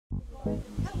The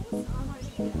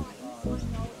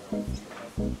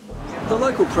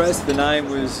local press, the name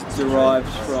was derived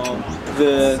from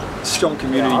the strong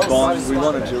community bond. We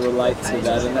wanted to relate to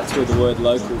that, and that's where the word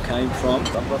local came from.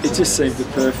 It just seemed the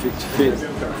perfect fit.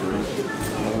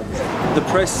 The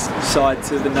press side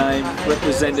to the name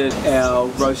represented our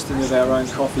roasting of our own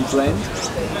coffee blend,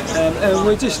 and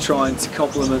we're just trying to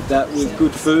complement that with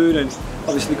good food and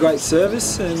obviously great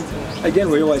service, and again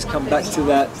we always come back to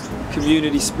that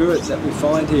community spirit that we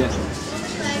find here.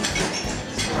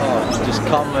 Oh, you just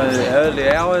come early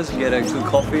hours, get a good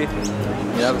coffee,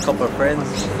 you have a couple of friends,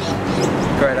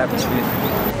 great atmosphere.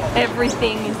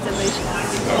 Everything is delicious.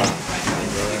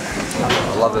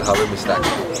 I love the halloumi stack.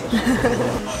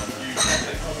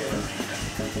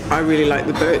 I really like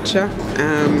the bircher.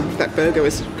 That burger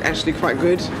was actually quite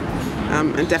good,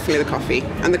 and definitely the coffee.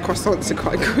 And the croissants are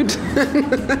quite good.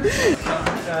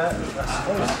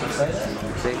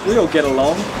 We all get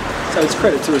along, so it's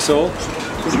credit to us all.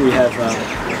 I think we have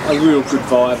a real good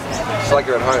vibe. It's like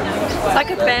you're at home. It's like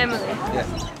a family. Yeah.